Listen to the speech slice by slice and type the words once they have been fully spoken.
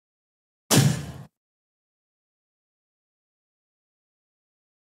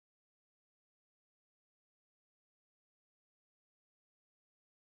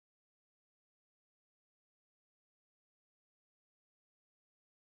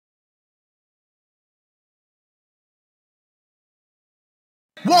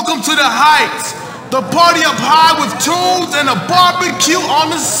Welcome to the Heights, the party up high with tunes and a barbecue on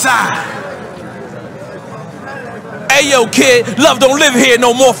the side. Hey yo kid, love don't live here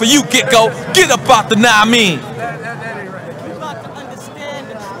no more for you, Gecko. Get up out the I mean.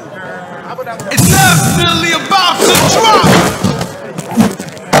 It's definitely about to drop.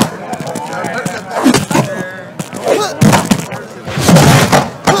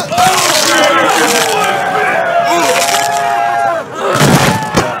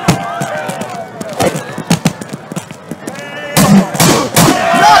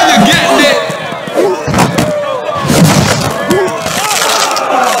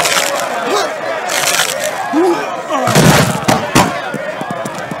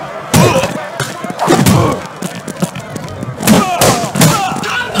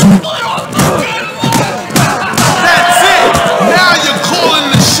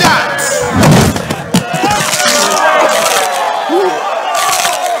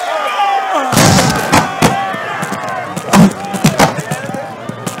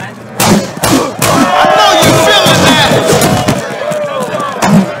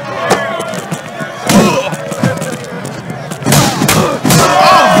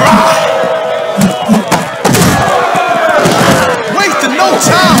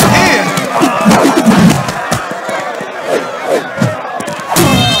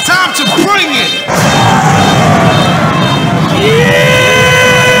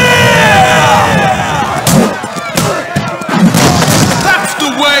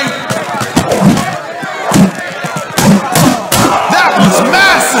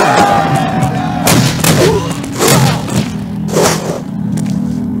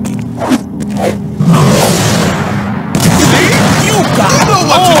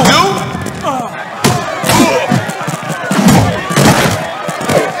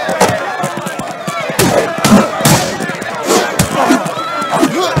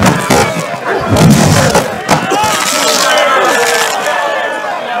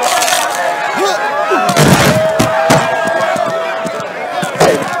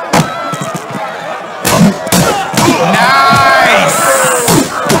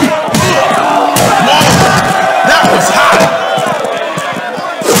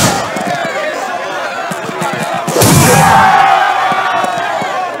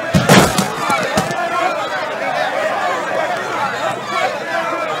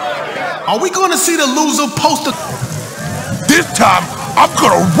 Are we gonna see the loser poster? This time, I'm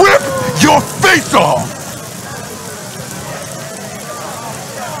gonna rip your face off!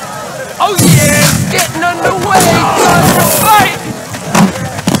 Oh yeah, it's getting underway, time to fight!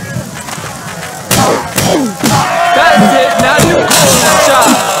 That's it, now you call the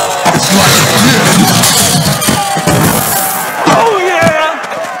shot! It's like this! Oh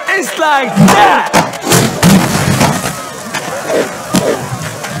yeah, it's like that!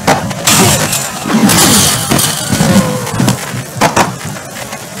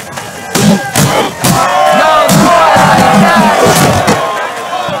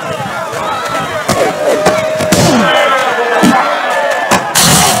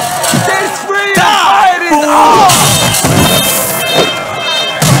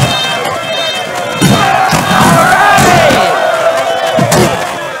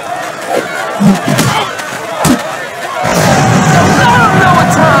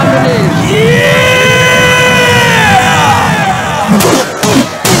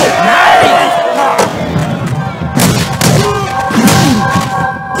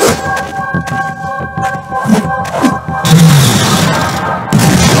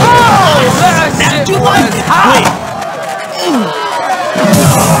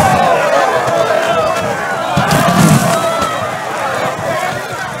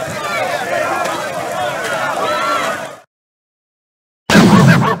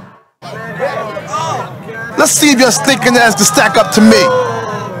 Let's see if your stinking ass can stack up to me.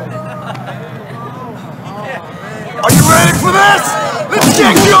 Are you ready for this? Let's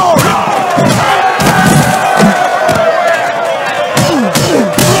get going!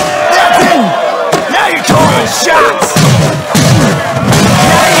 That's it! Now you're calling shots!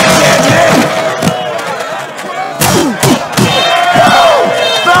 Now you're getting it!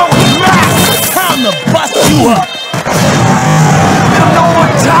 That was massive! Time to bust you up! You don't know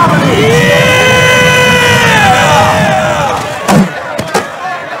what time it is!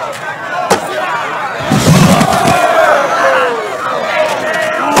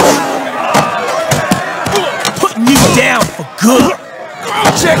 Down for good.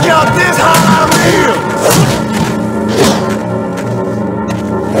 Check out this high reel.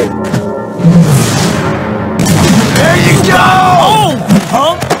 There you go. Oh,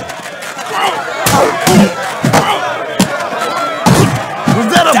 punk. Was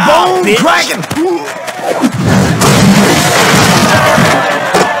that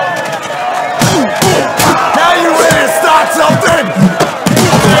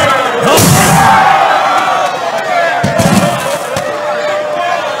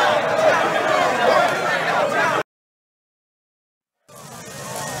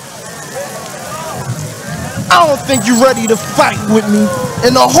think you ready to fight with me?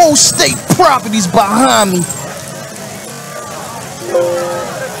 And the whole state property's behind me.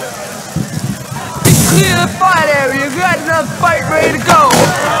 Clear the fight area. You got enough fight ready to go.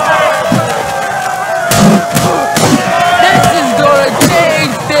 This is gonna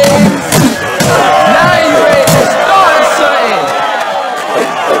change things. Now you ready to start something.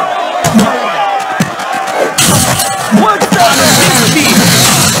 What's up with this beat?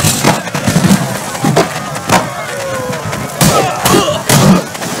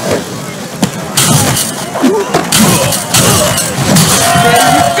 There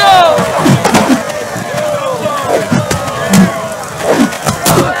you go.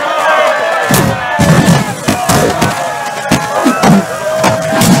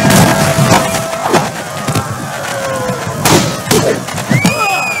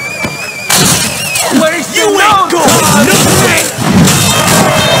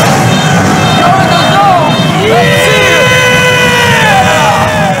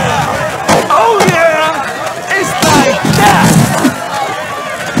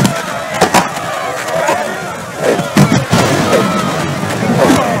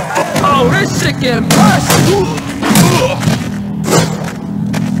 Getting personal.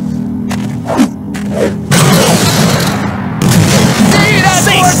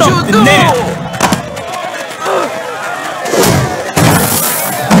 Say something now.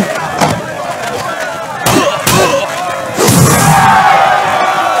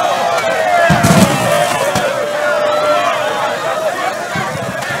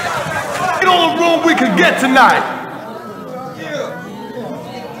 Ain't all the room we could get tonight.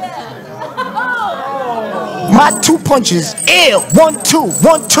 My 2 punches, ill. 1, 2,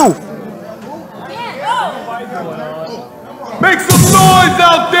 1, 2. Make some noise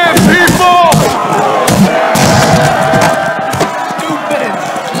out there, people!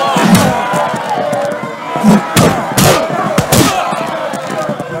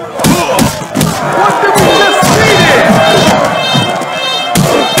 What did we just see there?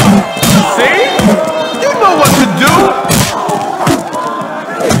 See? You know what to do.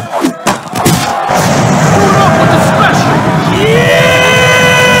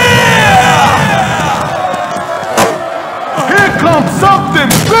 Something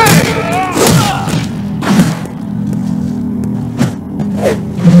big!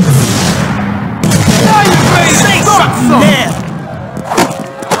 Now you ready to start something!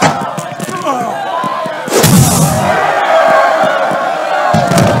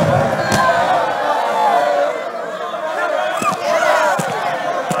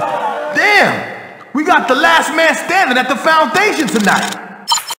 Damn! We got the last man standing at the foundation tonight!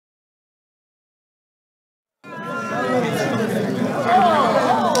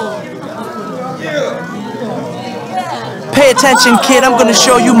 Pay attention, kid. I'm gonna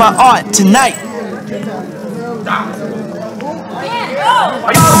show you my art tonight.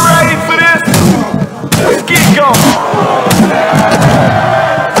 Are y'all ready for this? Let's get going.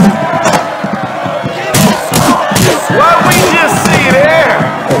 What we just see there?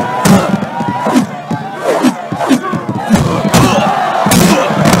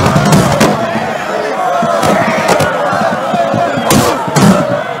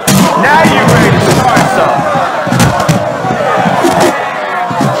 Now you ready to start something?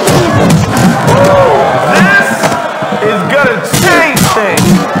 Is gonna change things.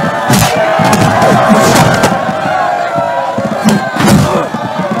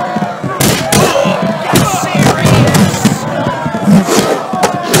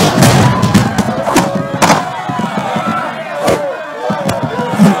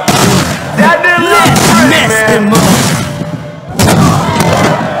 That didn't look pretty, man.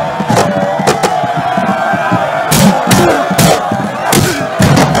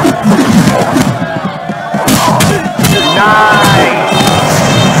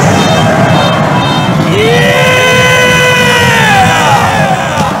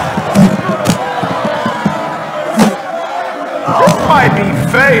 Might be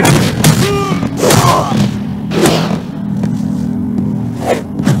fatal.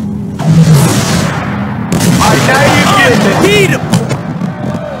 Alright, now you get it. Eat him.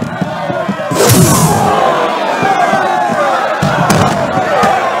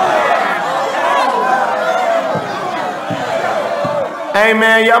 Hey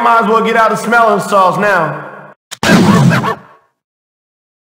man, y'all might as well get out the smelling salts now.